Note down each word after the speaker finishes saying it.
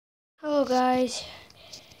Hello guys,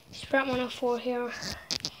 Sprat104 here,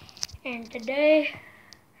 and today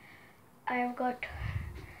I've got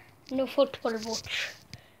no football boots.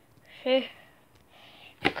 See?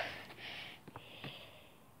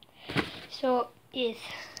 So yes,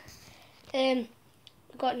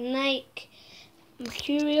 got Nike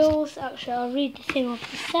Mercurials. Actually, I'll read the thing off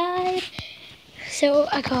the side. So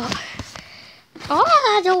I got. Oh,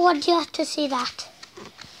 I don't want you to see that.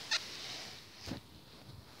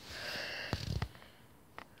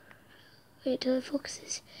 Wait till it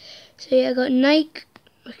focuses. So yeah, I got Nike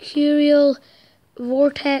Mercurial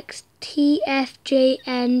Vortex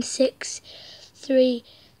TFJN63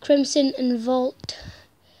 Crimson and Vault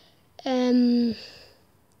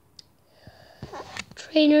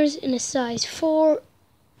trainers in a size 4.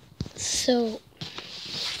 So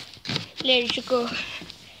there you go.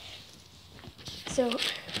 So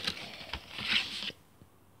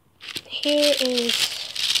here is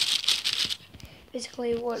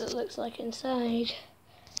basically what it looks like inside.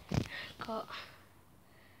 Got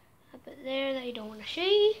a bit there that you don't want to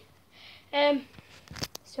see.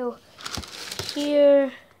 So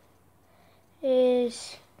here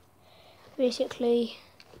is basically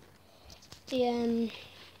the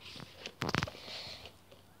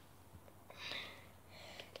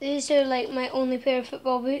these are like my only pair of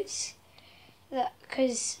football boots, that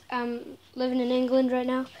because I'm living in England right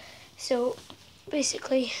now. So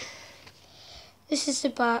basically, this is the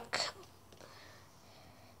back.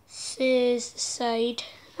 This is the side.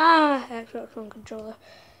 Xbox One controller.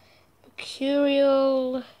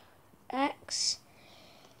 Mercurial X.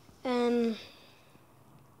 Kind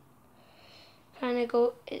of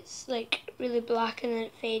go. It's like really black and then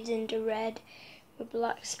it fades into red with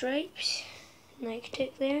black stripes. Nike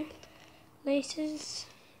tick there. Laces.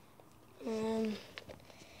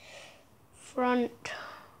 Front.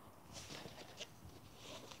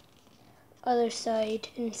 Other side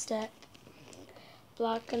instead.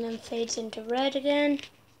 Black and then fades into red again.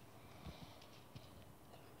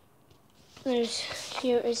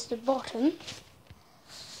 Here is the bottom.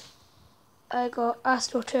 I got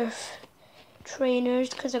AstroTurf trainers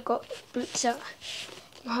because I got boots at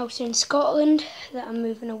my house in Scotland that I'm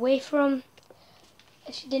moving away from.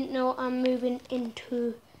 If you didn't know, I'm moving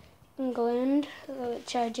into England,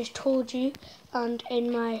 which I just told you, and in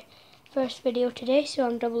my first video today, so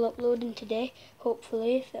I'm double uploading today,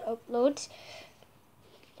 hopefully, if it uploads.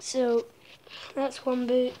 So that's one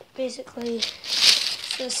boot, basically.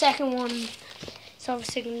 So the second one is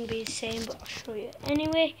obviously going to be the same, but I'll show you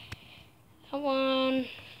anyway. That one,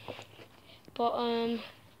 bottom,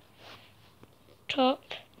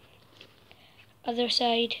 top, other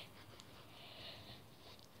side.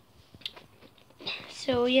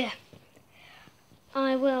 So yeah,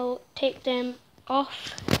 I will take them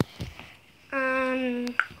off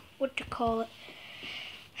and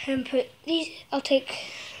and put these. I'll take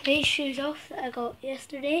these shoes off that I got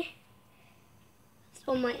yesterday. It's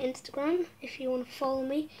on my Instagram if you want to follow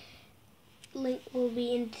me. Link will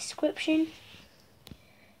be in the description.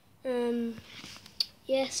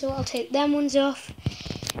 Yeah, so I'll take them ones off.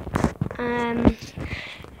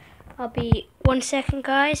 I'll be 1 second,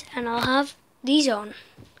 guys, and I'll have these on.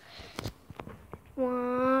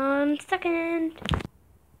 1 second.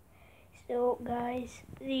 So guys,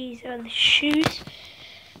 these are the shoes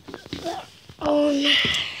that are on.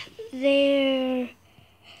 There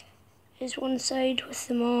is one side with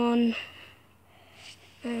them on.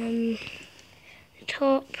 The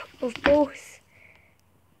top of both.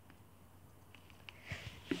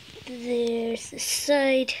 There's the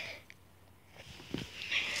side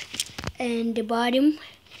and the bottom.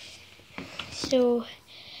 So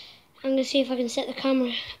I'm going to see if I can set the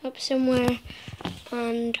camera up somewhere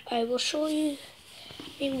and I will show you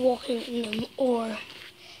me walking in them.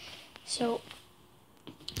 So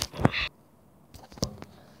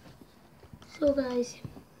guys,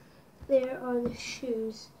 there are the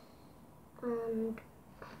shoes, and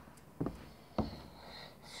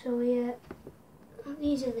so yeah,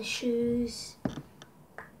 these are the shoes.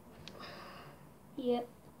 Yep.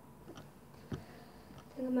 I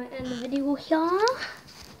think I might end the video here.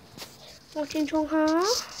 Watching from here.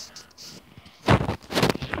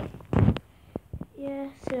 Yeah,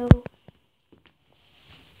 so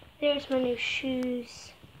there's my new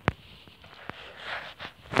shoes.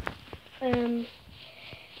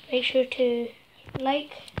 Make sure to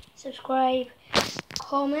like, subscribe,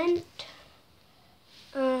 comment,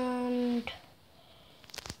 and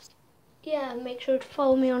yeah, make sure to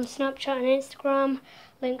follow me on Snapchat and Instagram.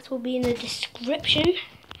 Links will be in the description.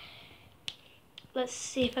 Let's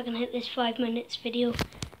see if I can hit this 5 minutes video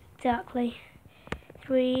exactly.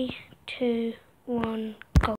 3, 2, 1.